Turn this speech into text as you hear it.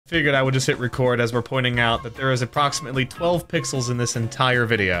Figured I would just hit record as we're pointing out that there is approximately 12 pixels in this entire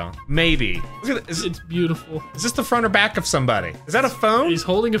video. Maybe. Look at this. It's beautiful. Is this the front or back of somebody? Is that a phone? He's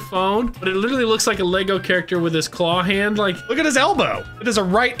holding a phone, but it literally looks like a Lego character with his claw hand. Like, look at his elbow. It is a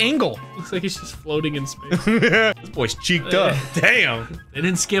right angle. Looks like he's just floating in space. This boy's cheeked up. Damn. They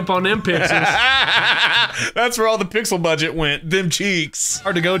didn't skimp on them pixels. That's where all the pixel budget went. Them cheeks.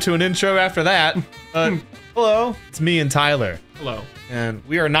 Hard to go to an intro after that. Hello. It's me and Tyler. Hello. And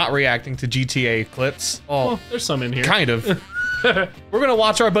we are not reacting to GTA clips. Oh, there's some in here. Kind of. We're gonna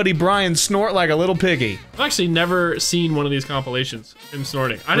watch our buddy Brian snort like a little piggy. I've actually never seen one of these compilations, him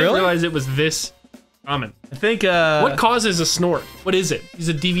snorting. I didn't realize it was this common. I think, what causes a snort? What is it? Is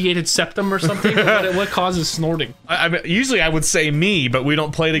it deviated septum or something? what causes snorting? I mean, usually I would say me, but we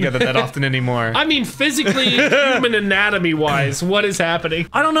don't play together that often anymore. I mean, physically, human anatomy-wise, what is happening?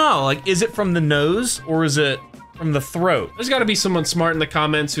 I don't know. Like, is it from the nose or is it from the throat? There's gotta be someone smart in the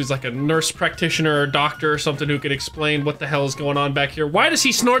comments who's like a nurse practitioner or doctor or something who could explain what the hell is going on back here. Why does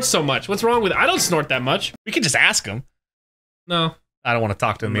he snort so much? What's wrong with it? I don't snort that much. We could just ask him. No. I don't want to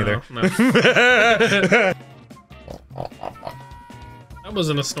talk to him either. No. That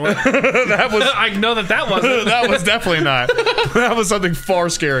wasn't a snort. That was. I know that wasn't. That was definitely not. That was something far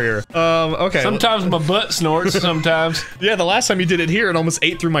scarier. Okay. Sometimes my butt snorts. Sometimes. Yeah, the last time you did it here, it almost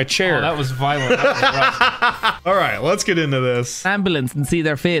ate through my chair. Oh, that was violent. That was rough. All right, let's get into this. Ambulance and see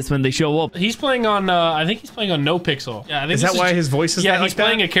their face when they show up. He's playing on. I think he's playing on No Pixel. Yeah, I think Is that why his voice is? Yeah, that he's like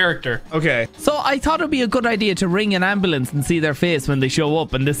playing that? a character. Okay. So I thought it'd be a good idea to ring an ambulance and see their face when they show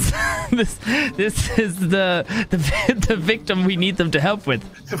up. And this, this is the victim we need them to help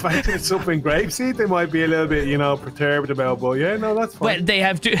with. The fact that it's something grapeseed, they might be a little bit, you know, perturbed about, but yeah, no, that's fine. Well, they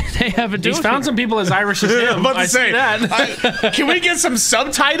have a duty. He's found some people as Irish as him. I'm about to say see that. can we get some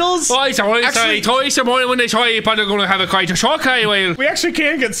subtitles? Actually, when they try, you're probably going to have a quite a shock. We actually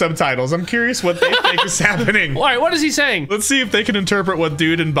can get subtitles. I'm curious what they think is happening. All right, what is he saying? Let's see if they can interpret what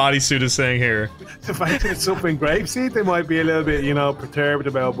dude in bodysuit is saying here. The fact that it's something grapeseed, they might be a little bit, you know, perturbed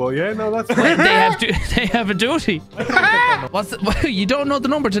about, but yeah, no, that's fine. They have a duty. You don't know the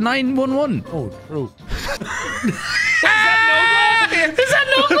number to 911. Oh, true. Is that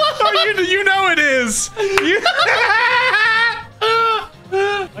Nogla? Oh, you know it is.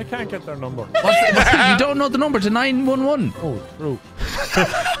 I can't get their number. You don't know the number to 911. Oh, true.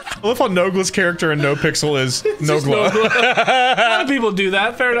 I love how Nogla's character in No Pixel is Nogla. A lot of people do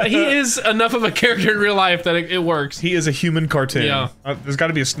that. Fair enough. He is enough of a character in real life that it works. He is a human cartoon. Yeah. There's got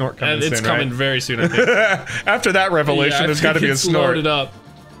to be a snort coming And soon, it's coming right? very soon, I think. After that revelation, there's got to be a snort. Loaded up.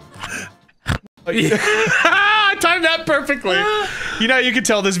 I timed that perfectly. You know, you can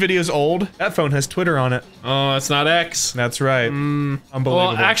tell this video's old. That phone has Twitter on it. Oh, it's not X. That's right. Unbelievable.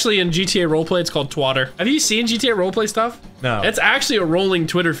 Well, actually, in GTA Roleplay, it's called Twatter. Have you seen GTA Roleplay stuff? No. It's actually a rolling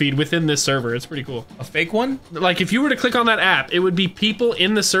Twitter feed within this server. It's pretty cool. A fake one? Like, if you were to click on that app, it would be people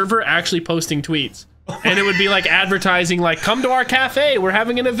in the server actually posting tweets. And it would be like advertising, like, come to our cafe, we're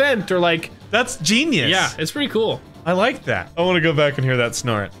having an event, or like... That's genius. Yeah, it's pretty cool. I like that. I want to go back and hear that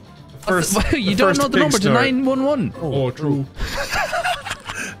snort. You don't know the number to 911. Oh, true.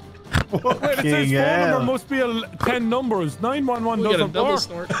 Wait, it says phone number must be 10 numbers. 911 We got a doesn't double work.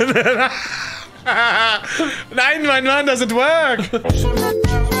 snort. 911 doesn't work.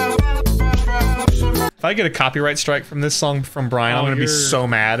 If I get a copyright strike from this song from Brian, I'm gonna be so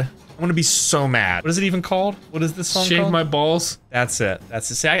mad. I'm gonna be so mad. What is it even called? What is this song Shave called? my balls. That's it.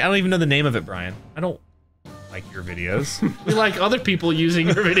 That's it. See, I don't even know the name of it, Brian. I don't like your videos. We like other people using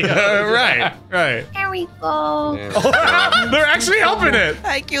your video. Right. There we go. They're actually helping it.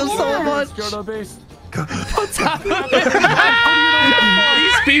 Thank you so much. What's happening?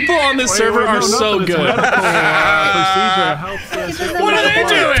 These people on this server are so good. What are they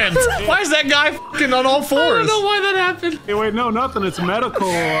doing? Why is that guy fucking on all fours? I don't know why that happened. Hey, wait, no, nothing. It's a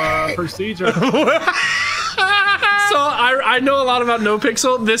medical procedure. So I know a lot about No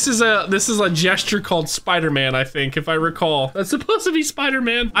Pixel. This is a gesture called Spider-Man, I think, if I recall. That's supposed to be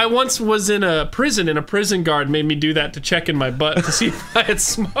Spider-Man. I once was in a prison, and a prison guard made me do that to check in my butt to see if I had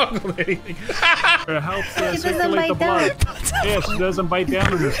smuggled anything. It helps circulate the blood. Yes, it doesn't bite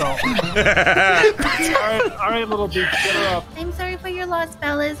down on yourself. all right, little dude, get her up. I'm sorry for your loss,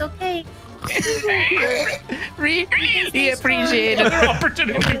 fellas, okay? Really appreciate it. They're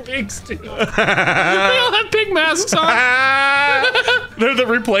opportunity pigs too. They all have pig masks on. They're the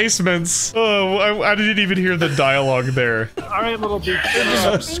replacements. Oh, I didn't even hear the dialogue there. All right, little dude, get her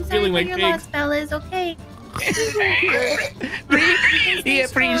up. I'm sorry for Feeling like your pigs. loss, fellas, okay? Really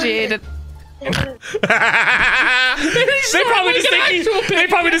appreciate it. They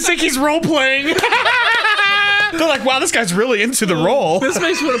probably just think he's role playing. They're like, wow, this guy's really into the role. This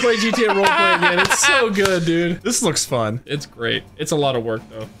makes me want to play GTA roleplay again. It's so good, dude. This looks fun. It's great. It's a lot of work,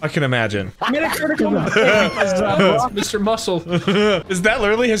 though. I can imagine. Mr. Muscle. Is that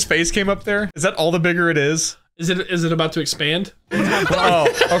literally his face came up there? Is that all the bigger it is? Is it about to expand? Oh,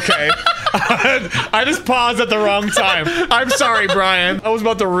 okay. I just paused at the wrong time. I'm sorry, Brian. I was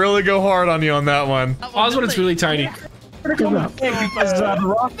about to really go hard on you on that one. Pause when it's really tiny.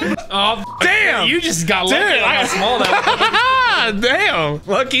 Oh, damn! You just got lucky on how small that was. Damn!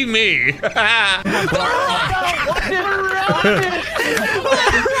 Lucky me.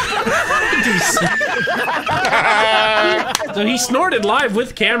 So he snorted live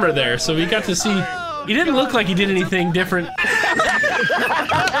with camera there, so we got to see. He didn't look like he did anything different.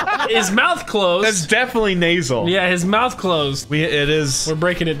 His mouth closed. That's definitely nasal. Yeah, his mouth closed. We're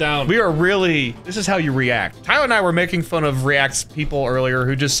breaking it down. We are really. This is how you react. Tyler and I were making fun of React's people earlier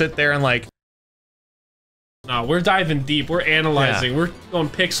who just sit there and like. No, we're diving deep. We're analyzing. Yeah. We're going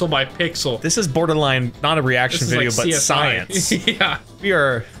pixel by pixel. This is borderline not a reaction video, like but CSI. Science. Yeah. We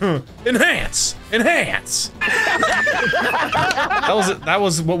are enhance. That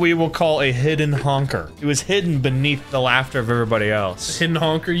was what we will call a hidden honker. It was hidden beneath the laughter of everybody else. Hidden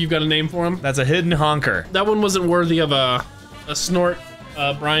honker. You've got a name for him? That's a hidden honker. That one wasn't worthy of a snort.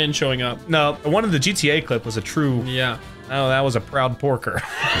 Brian showing up. No, the one in the GTA clip was a true. Yeah. Oh, that was a proud porker.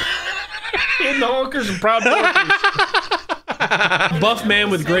 Hidden honkers and proud porkers. Buff man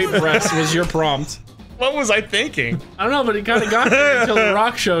with great breasts was your prompt. What was I thinking? I don't know, but it kind of got there until the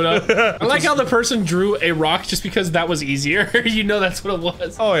rock showed up. I like how the person drew a rock just because that was easier. You know that's what it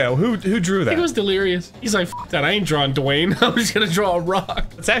was. Oh yeah, who drew that? I think it was Delirious. He's like, F that, I ain't drawing Dwayne. I'm just gonna draw a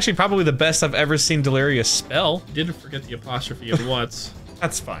rock. It's actually probably the best I've ever seen Delirious spell. You did forget the apostrophe in what's.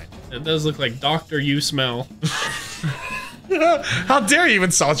 That's fine. It does look like Doctor You Smell. How dare you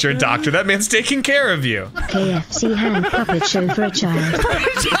insult your doctor? That man's taking care of you. KFC hand puppet show for a child.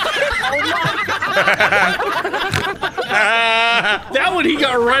 That one he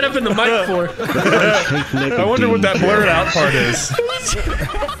got right up in the mic for. I wonder what that blurred out part is.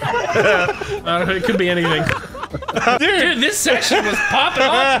 It could be anything. Dude, this section was popping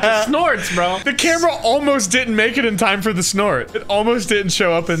off with the snorts, bro. The camera almost didn't make it in time for the snort. It almost didn't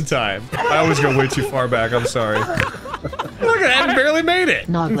show up in time. I always go way too far back. I'm sorry. Look at that, barely made it.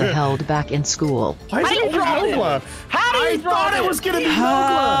 Nogla held back in school. Why is it Nogla? I thought it was gonna be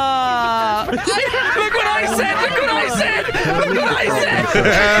Nogla. Look what I said! Look what I said! Look what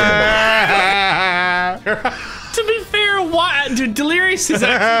I said! To be fair, why, dude, Delirious is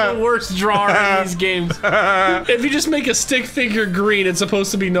actually the worst drawer in these games. If you just make a stick figure green, it's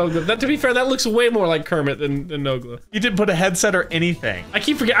supposed to be Nogla. That, to be fair, that looks way more like Kermit than Nogla. You didn't put a headset or anything. I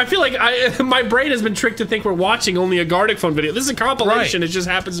keep forgetting. I feel like my brain has been tricked to think we're watching only a Gardic phone video. This is a compilation. Right. It just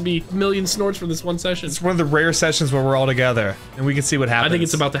happens to be a million snorts from this one session. It's one of the rare sessions where we're all together and we can see what happens. I think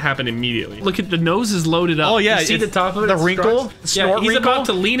it's about to happen immediately. Look at the nose is loaded up. Oh yeah, you see the top of it? The wrinkle? The snort he's wrinkle? about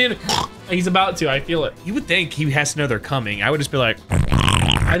to lean in. He's about to. I feel it. You would think he has to know they're coming. I would just be like,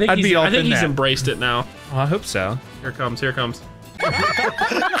 I think he's embraced it now. Oh, I hope so. Here it comes. Here it comes.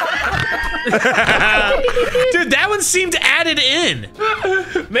 Dude, that one seemed added in.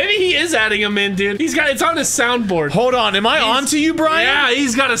 Maybe he is adding them in, dude. It's on his soundboard. Hold on, am I on to you, Brian? Yeah,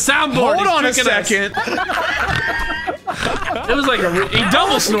 he's got a soundboard. Hold on a second. It was like he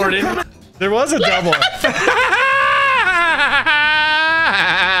double snorted. There was a double.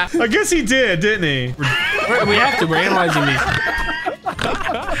 I guess he did, didn't he? We have to. We're analyzing these.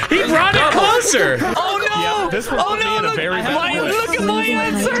 He brought it closer. Oh no! Yeah, this one put me in a very bad place. Look at my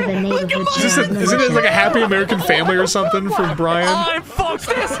answer! Look at my answer! Isn't it like a Happy American Family or something for Brian? Oh, fuck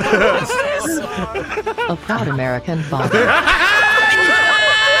this! What's this? A proud American father.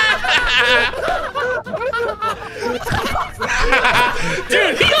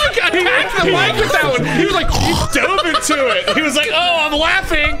 Dude, he like attacked the mic with that one. He was like, he dove into it. He was like, oh, I'm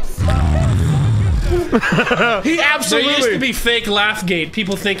laughing. He absolutely. There used to be fake Laughgate.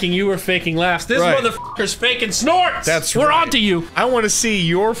 People thinking you were faking laughs. This motherfucker's faking snorts. That's We're right. on to you. I want to see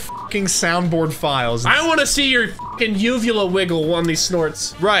your fucking soundboard files. I want to see your fucking uvula wiggle on these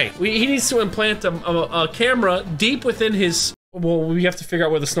snorts. Right. He needs to implant a camera deep within his. Well, we have to figure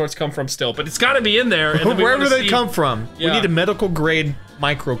out where the snorts come from still, but it's got to be in there. And wherever they come from, Yeah. we need a medical grade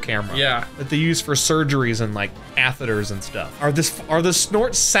micro camera. Yeah. That they use for surgeries and like catheters and stuff. Are the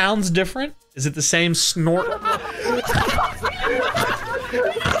snort sounds different? Is it the same snort?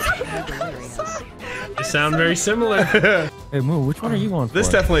 They sound very similar. Hey, Moo, which one are you on for? This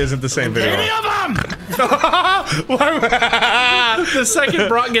definitely isn't the same video. Any of them! The second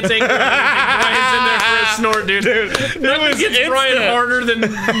Brock gets angry, Brian's in there for a snort, dude. Nothing gets Brian harder than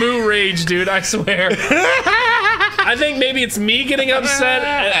Moo Rage, dude, I swear. I think maybe it's me getting upset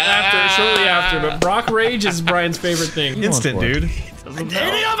shortly after, but Brock Rage is Brian's favorite thing. Instant, dude. 80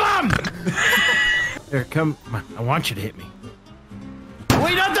 of them! Here, come. I want you to hit me.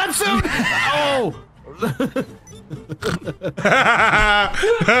 Wait, not that soon! Oh!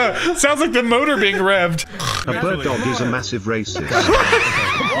 Sounds like the motor being revved. A bird dog is a massive racist.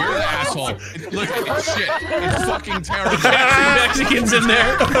 You're an asshole. Look, it's shit. It's fucking terrible. Mexicans in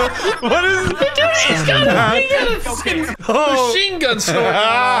there. What is it? He's got a machine gun snort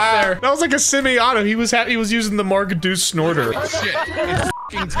off there. That was like a semi-auto. He was using the Mark Deuce snorter. Shit. It's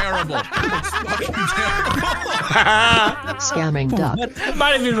fucking terrible. It's fucking terrible. Scamming duck.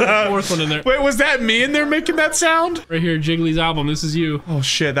 Might have even been the fourth one in there. Wait, was that me in there making that sound? Right here, Jiggly's album. This is you. Oh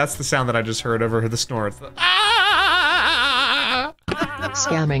shit, that's the sound that I just heard over the snort.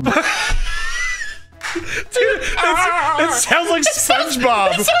 Scamming. Dude, it sounds like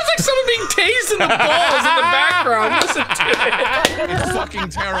SpongeBob. It sounds like someone being tased in the balls in the background. Listen to it. It's fucking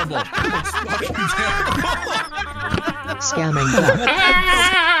terrible. It's fucking terrible. Scamming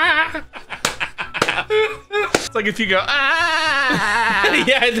duck. It's like if you go,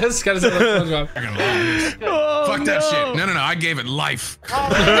 Yeah, it does kind of sound like SpongeBob. Fuck that shit. No, I gave it life.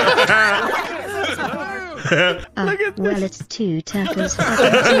 Well, it's two turtles. Look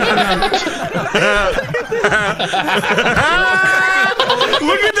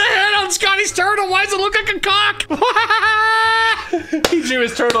at the head on Scotty's turtle. Why does it look like a cock? He drew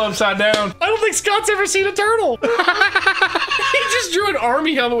his turtle upside down. I don't think Scott's ever seen a turtle. He just drew an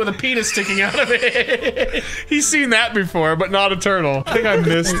army helmet with a penis sticking out of it. He's seen that before, but not a turtle. I think I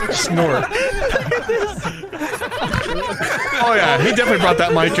missed snort. Oh yeah, he definitely brought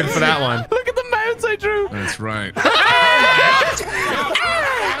that mic in for that one. Look at the mouse I drew. That's right. That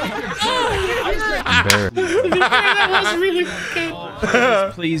was really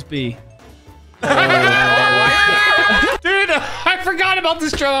good. Please be. Dude, I forgot about the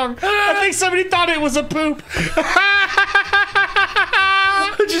strong. I think somebody thought it was a poop.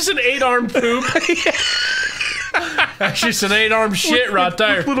 Just an 8-armed poop. That's just an 8-armed shit right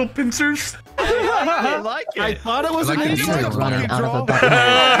there. Little pincers. I like it. I thought it was I like the amazing. detail. Running out of a button.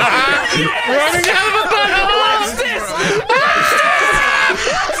 Running out of a button.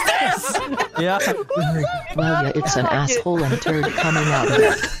 Yeah. Well, yeah, it's an asshole and turd coming out of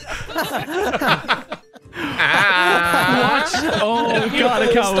it. Oh god, I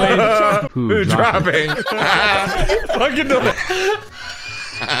can't wait. Who dropping? Fucking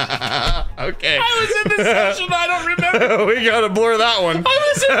okay. I was in the session, I don't remember. We gotta blur that one.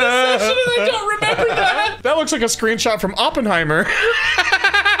 I was in the session and I don't remember that. That looks like a screenshot from Oppenheimer.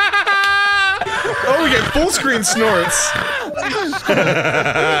 Oh, we get full screen snorts.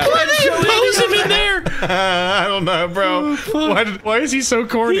 Why did you pose him in there? I don't know, bro. Why is he so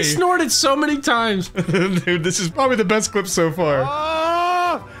corny? He snorted so many times. Dude, this is probably the best clip so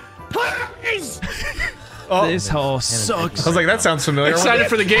far. Please! Oh, This horse sucks. I was like, that sounds familiar. Excited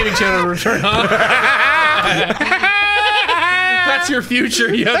for the gaming channel to return, huh? That's your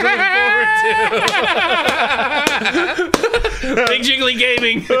future you have to look forward to. Big Jiggly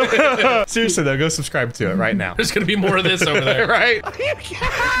Gaming. Seriously though, go subscribe to it right now. There's gonna be more of this over there. Right?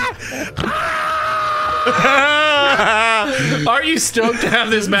 Aren't you stoked to have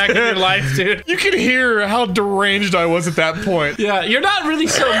this back in your life, dude? You can hear how deranged I was at that point. Yeah, you're not really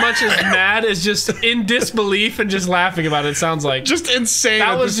so much as mad as just in disbelief and just laughing about it, it sounds like. Just insane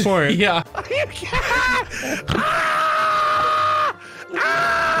at this point. Yeah.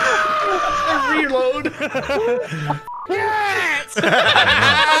 Reload. Yeah,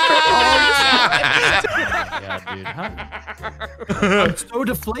 dude. I'm so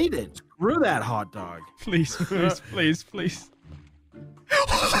deflated. Screw that hot dog. Please, please, please, please.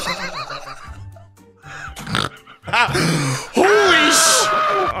 Holy sh!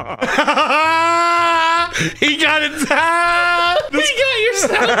 He got it. He got your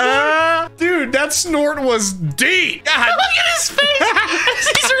sound. Dude, that snort was deep. God. Look at his face as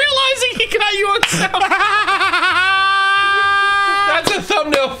he's realizing he got you on sound. That's a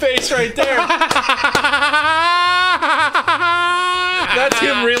thumbnail face right there. That's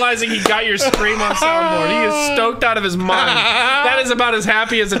him realizing he got your scream on soundboard. He is stoked out of his mind. That is about as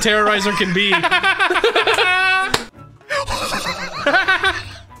happy as a Terroriser can be.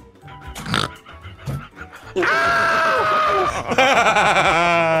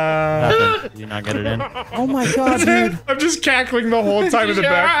 Did you not get it in? Oh my god, dude. I'm just cackling the whole time in the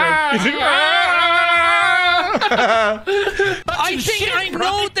background. I think I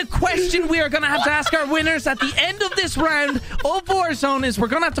know the question we are going to have to ask our winners at the end of this round of Warzone is we're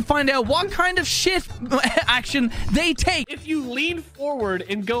going to have to find out what kind of shit action they take. If you lean forward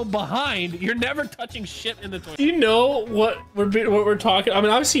and go behind, you're never touching shit in the toilet. Do you know what we're talking? I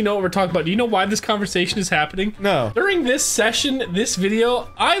mean, obviously you know what we're talking about. Do you know why this conversation is happening? No. During this session, this video,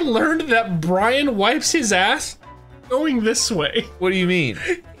 I learned that Brian wipes his ass going this way. What do you mean?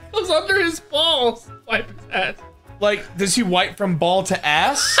 He goes under his balls, wipe his ass. Like, does he wipe from ball to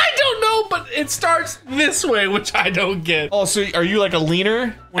ass? I don't know, but it starts this way, which I don't get. Oh, so are you like a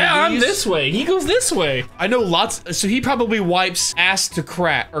leaner? Yeah, I'm this way. He goes this way. I know lots. So he probably wipes ass to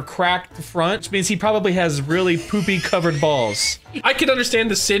crack or crack to front, which means he probably has really poopy covered balls. I can understand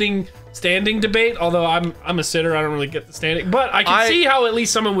the standing debate, although I'm a sitter. I don't really get the standing, but I can see how at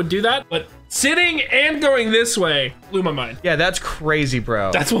least someone would do that. But sitting and going this way blew my mind. Yeah, that's crazy,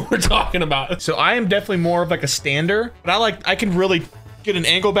 bro. That's what we're talking about. So I am definitely more of like a stander, but I can really get an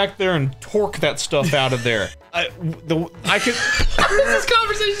angle back there and torque that stuff out of there. I could. This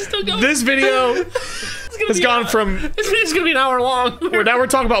conversation's still going. This video has gone from. This video's gonna be an hour long. Now we're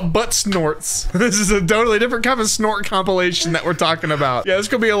talking about butt snorts. This is a totally different kind of snort compilation that we're talking about. Yeah, this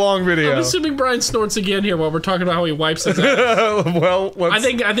could be a long video. I'm assuming Brian snorts again here while we're talking about how he wipes his ass. Well, I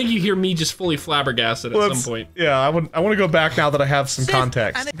think you hear me just fully flabbergasted at some point. Yeah, I want to go back now that I have some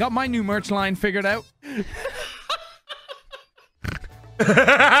context. And I got my new merch line figured out.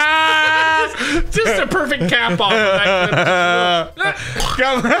 Just a perfect cap off.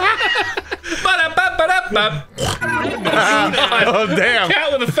 Oh damn!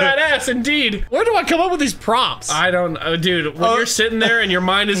 Cat with a fat ass, indeed. Where do I come up with these prompts? I don't know, dude. When you're sitting there and your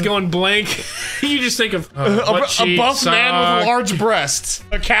mind is going blank, you just think of a buff man with large breasts,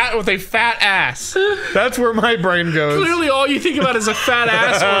 a cat with a fat ass. That's where my brain goes. Clearly, all you think about is a fat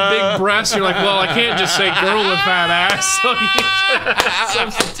ass or a big breast. You're like, well, I can't just say girl with fat ass.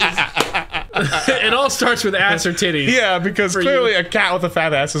 So it all starts with ass or titties. Yeah, because clearly a cat with a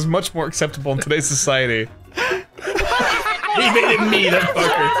fat ass is much more acceptable in today's society. He made it me, that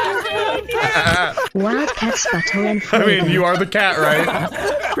fucker. Wildcat Sputtle and I mean, you are the cat, right?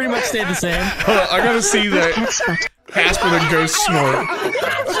 Pretty much stayed the same. Hold on, I gotta see the Casper the Ghost snort.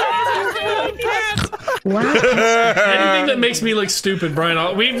 Anything that makes me look stupid,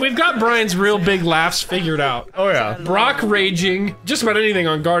 Brian. We've got Brian's real big laughs figured out. Oh yeah. Brock raging, just about anything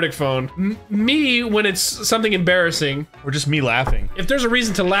on Gardic phone. Me when it's something embarrassing. Or just me laughing. If there's a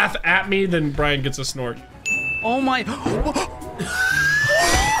reason to laugh at me, then Brian gets a snort. Oh my.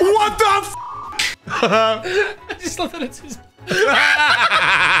 What the f? I just love that it's his. His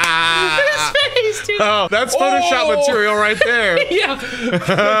face, dude. Oh, that's Photoshop material right there.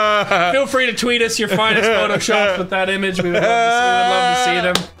 Yeah. Feel free to tweet us your finest Photoshops with that image. We would love to see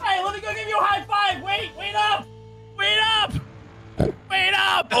them. Hey, let me go give you a high five. Wait up. Wait up. Wait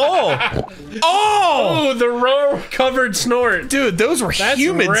up. Oh. Oh, the roar-covered snort. Dude, those were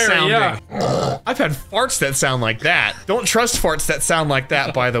humid rare, sounding. yeah. I've had farts that sound like that. Don't trust farts that sound like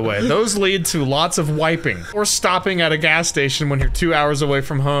that, by the way. Those lead to lots of wiping. Or stopping at a gas station when you're 2 hours away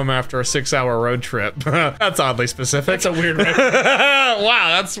from home after a 6-hour road trip. That's oddly specific. That's a weird reference. Wow,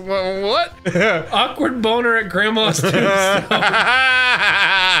 that's what? Awkward boner at grandma's tombstone.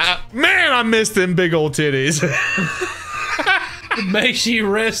 Man, I miss them big old titties. May she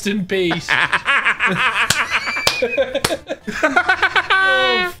rest in peace.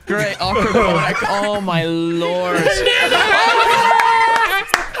 Great awkward moment. Oh my lord.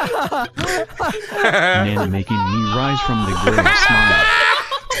 Nana making me rise from the grave smile.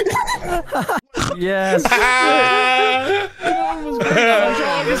 Yes.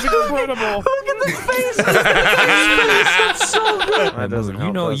 It's incredible. Look at the face. That's so good. That doesn't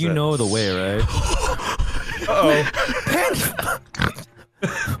help, does You it? know the way, right? Uh-oh.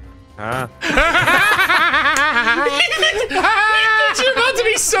 You're about to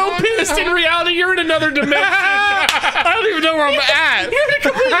be so pissed. In reality, you're in another dimension. I don't even know where I'm at. You're in a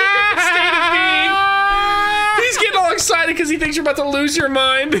completely different state of being. He's getting all excited because he thinks you're about to lose your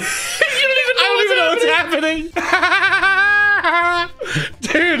mind. You don't even know what's happening.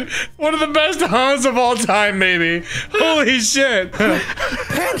 Dude, one of the best Hans of all time, maybe. Holy shit.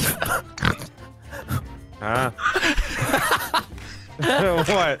 What?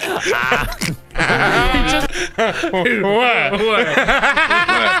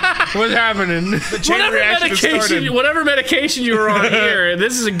 What's happening? Whatever medication you were on here,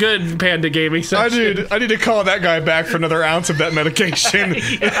 this is a good Panda gaming session. I need to call that guy back for another ounce of that medication.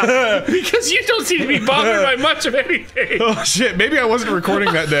 Yeah, because you don't seem to be bothered by much of anything. Oh shit, maybe I wasn't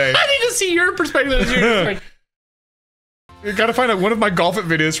recording that day. I need to see your perspective as you're You gotta find out one of my Golf It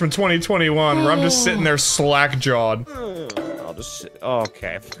videos from 2021 where I'm just sitting there slack-jawed. I'll just.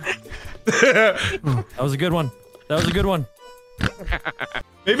 Okay. That was a good one. That was a good one.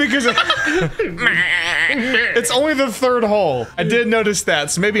 Maybe because it's only the third hole. I did notice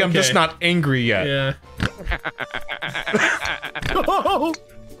that, so maybe I'm just not angry yet. Yeah. Oh,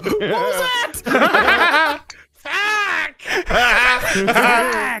 what was that? Fuck!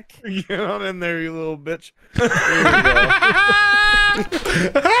 Get on in there, you little bitch. There we go.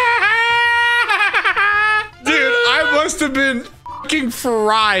 Dude, I must have been fucking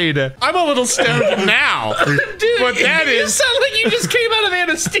fried. I'm a little stoned now. Dude, but that you is. sound like you just came out of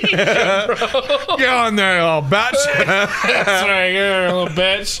anesthesia, bro. Get on there, you little bitch. That's right, you little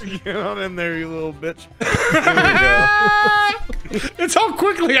bitch. Get on in there, you little bitch. There we go. It's how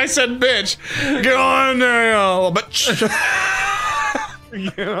quickly I said bitch. Get on there, you little bitch.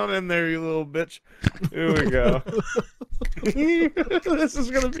 Get on in there, you little bitch. Here we go. This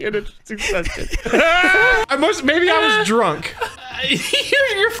is gonna be an interesting session. Maybe I was drunk.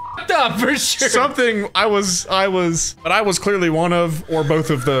 You're fucked up for sure. Something but I was clearly one of or both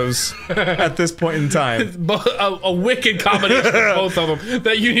of those at this point in time. A wicked combination of both of them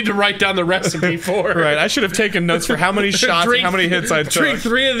that you need to write down the recipe for. Right, I should have taken notes for how many shots and how many hits I took. Drink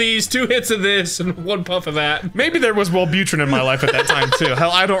 3 of these, 2 hits of this, and 1 puff of that. Maybe there was Wellbutrin in my life at that time too.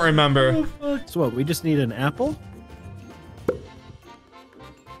 Hell, I don't remember. So what? We just need an apple.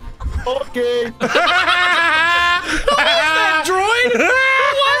 Okay. Who was that droid? Who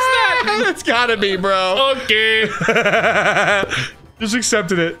was that? It's gotta be, bro. Okay. Just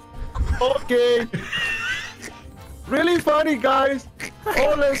accepted it. Okay. Really funny, guys.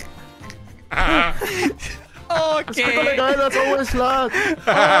 Honest. Okay. The guy that's always loud. Okay.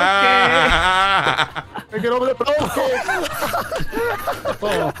 Get over the. Okay.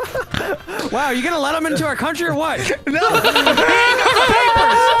 Oh. Wow, are you gonna let him into our country or what? No.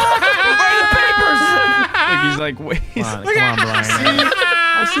 He's like, wait. Come on, Brian.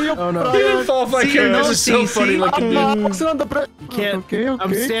 I see you. Oh no. He didn't fall off my character. This is so funny looking, dude. You can't. Okay.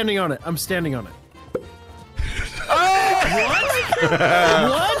 I'm standing on it. I'm standing on it. What?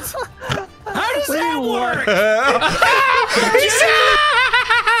 How does that work?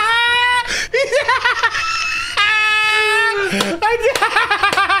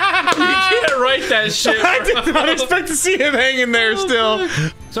 You can't write that shit. I did not expect to see him hanging there still.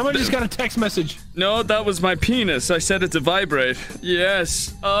 Someone just got a text message. No, that was my penis. I set it to vibrate.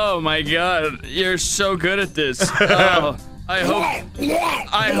 Yes. Oh my god. You're so good at this. Oh, I hope.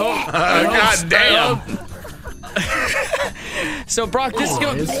 God damn. So Brock,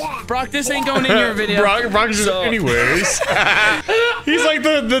 this ain't going in your video. Brock just, anyways. He's like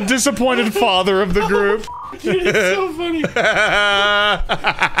the disappointed father of the group. Dude, it's so funny.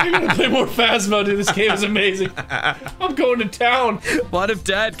 I'm gonna play more Phasmo, dude. This game is amazing. I'm going to town. What if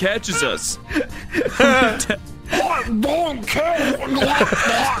Dad catches us? Don't care.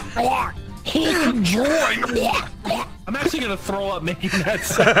 He can join. I'm actually gonna throw up making that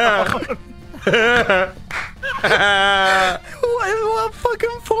sound. What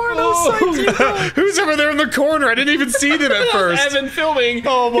fucking porno site? Who's over there in the corner? I didn't even see them at first. Evan filming.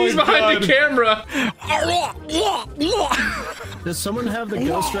 Oh my He's behind the camera. Does someone have the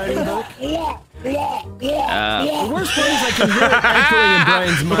ghostwriting book? The worst part is I can hear it echoing in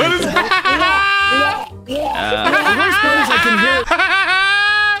Brian's mind. What is that? The worst part is I can hear it.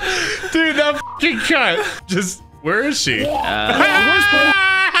 Dude, that fucking cut. Just, where is she? The worst part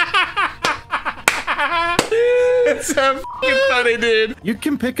It's so fucking funny, dude. You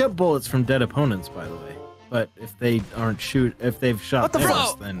can pick up bullets from dead opponents, by the way. But if they if they've shot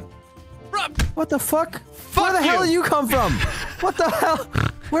theirs, then... What the fuck? Where the hell did you come from? What the hell?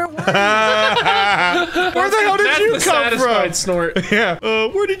 Where the hell did you come from? Snort. Yeah.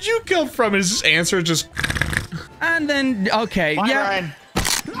 Where did you come from? Is this answer just... And then, okay, Bye, yeah. Ryan.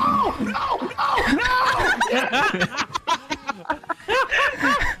 No!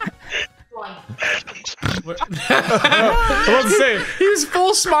 I was saying, he was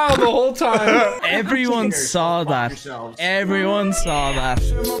full smile the whole time. Everyone saw that. Everyone saw that.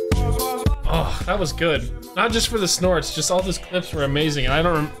 Oh, that was good. Not just for the snorts, just all those clips were amazing. And I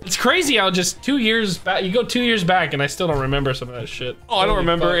don't. It's crazy how just 2 years back. You go 2 years back, and I still don't remember some of that shit. Oh, I don't Holy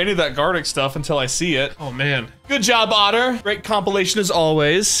remember fuck. any of that Gardic stuff until I see it. Oh man. Good job, Otter. Great compilation as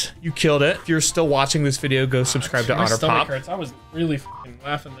always. You killed it. If you're still watching this video, go subscribe to My Otter stomach Pop. hurts. I was really fucking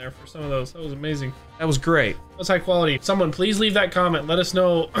laughing there for some of those. That was amazing. That was great. That was high quality. Someone please leave that comment. Let us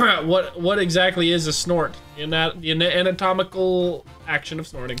know what exactly is a snort. The anatomical action of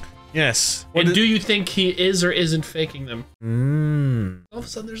snorting. Yes. And do you think he is or isn't faking them? All of a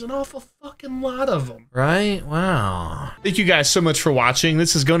sudden, there's an awful fucking lot of them. Right? Wow. Thank you guys so much for watching.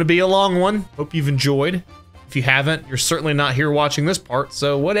 This is going to be a long one. Hope you've enjoyed. If If you haven't, you're certainly not here watching this part,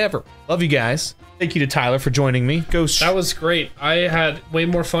 so whatever. Love you guys. Thank you to Tyler for joining me. That was great. I had way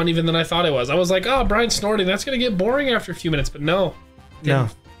more fun even than I thought it was. I was like, oh, Brian snorting, that's gonna get boring after a few minutes, but no. No,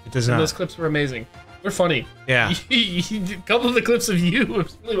 it does not. Those clips were amazing. They're funny. Yeah. A couple of the clips of you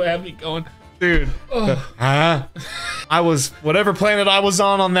was really what had me going. Dude. I was, whatever planet I was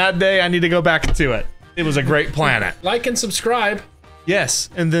on that day, I need to go back to it. It was a great planet. Like and subscribe. Yes,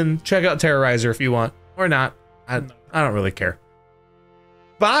 and then check out Terroriser if you want. Or not. I don't really care.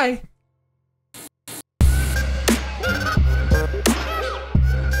 Bye.